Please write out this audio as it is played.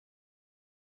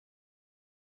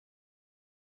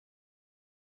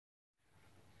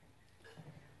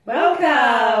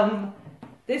Welcome!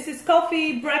 This is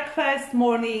coffee, breakfast,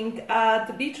 morning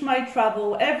at Beach My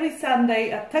Travel every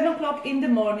Sunday at 10 o'clock in the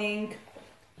morning.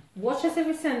 Watch us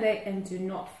every Sunday and do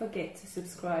not forget to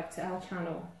subscribe to our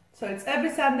channel. So it's every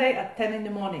Sunday at 10 in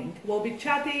the morning. We'll be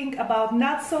chatting about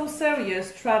not so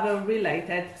serious travel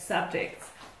related subjects.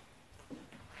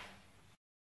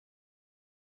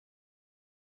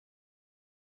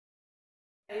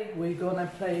 We're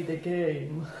gonna play the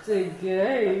game. The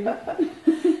game?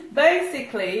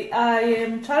 Basically, I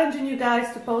am challenging you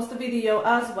guys to post a video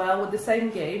as well with the same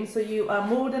game, so you are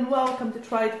more than welcome to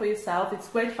try it for yourself. It's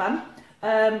great fun.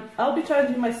 I'll be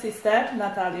challenging my sister,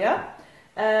 Natalia,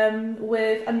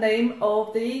 with a name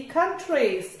of the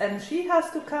countries, and she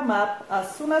has to come up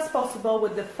as soon as possible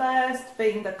with the first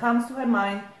thing that comes to her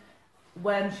mind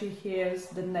when she hears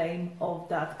the name of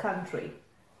that country.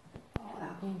 Oh,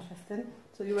 that'll be interesting.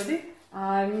 So you ready?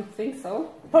 I think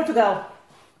so. Portugal.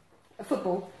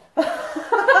 Football.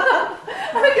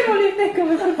 I can only think of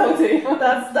a football team.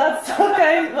 That's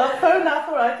okay. Well, fair enough.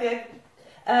 All right, yeah.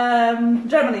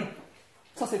 Germany.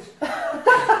 Sausage.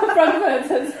 Frankfurt.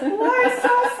 Why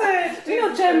sausage? Do you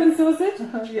know German sausage?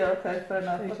 Yeah, okay, fair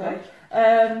enough. Okay.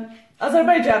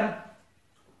 Azerbaijan.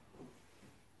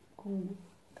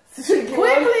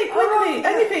 Quickly,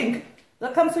 anything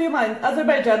that comes to your mind.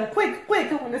 Azerbaijan, quick. I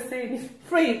don't want to say anything.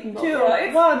 3, 2,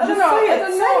 1.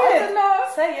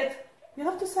 Just say it. You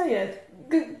have to say it.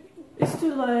 It's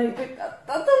too late.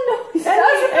 I don't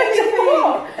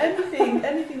know.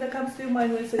 Anything that comes to your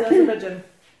mind when you say Azerbaijan.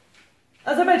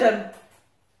 Azerbaijan.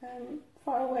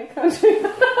 Far away country.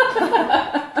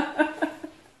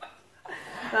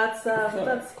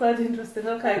 That's quite interesting.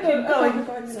 Okay, keep going.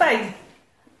 Spain.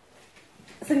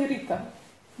 Senorita.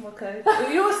 Okay.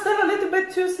 You were still a little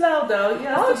bit too slow though. You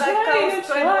have to go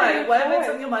straight away. Whatever it's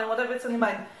on your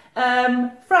mind.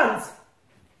 France.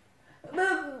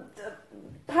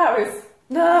 Paris.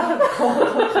 No.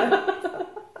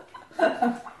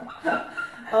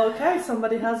 Okay,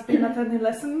 somebody has been attending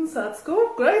lessons at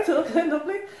school. Great, okay,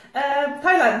 lovely.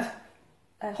 Thailand.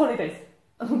 Holidays.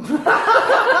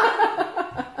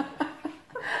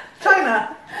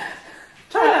 China.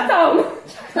 Town.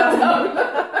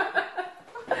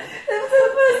 That's the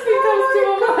first thing comes to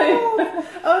my mind.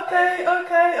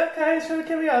 Okay. Shall we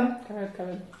carry on? Come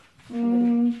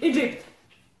on. Egypt.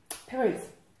 Paris.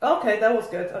 Okay, that was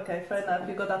good. Okay, fair enough.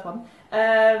 You got that one.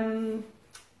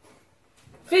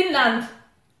 Finland.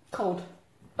 Cold.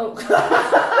 Oh.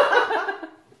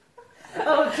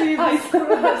 Oh, Jesus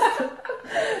Christ.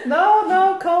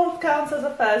 No, cold counts as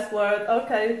a first word.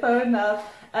 Okay, fair enough.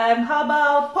 How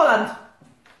about Poland?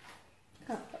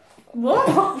 What?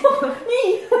 Me.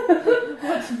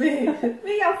 What's me?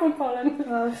 Me, I'm from Poland.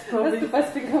 That's the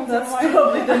best thing comes to That's mind.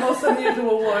 probably the most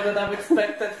unusual word that I've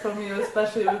expected from you,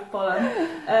 especially with Poland.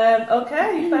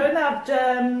 Okay, fair enough.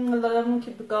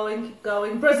 Keep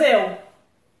going. Brazil.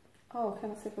 Oh,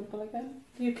 can I say football again?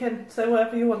 You can say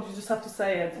whatever you want. You just have to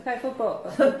say it. Okay, football.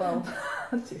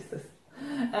 Jesus.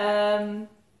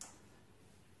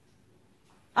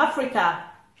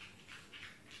 Africa.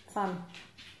 Sun.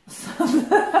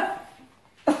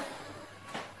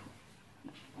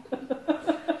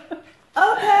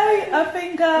 Okay, I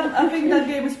think that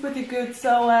game is pretty good.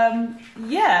 So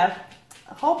yeah,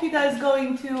 I hope you guys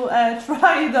going to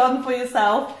try it on for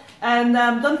yourself, and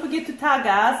don't forget to tag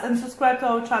us and subscribe to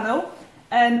our channel,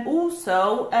 and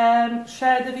also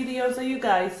share the videos that you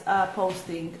guys are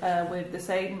posting with the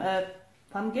same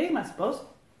fun game, I suppose.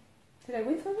 Did I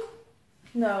win something?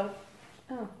 No,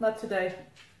 Oh, not today.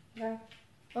 okay.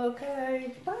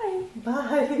 Okay, bye.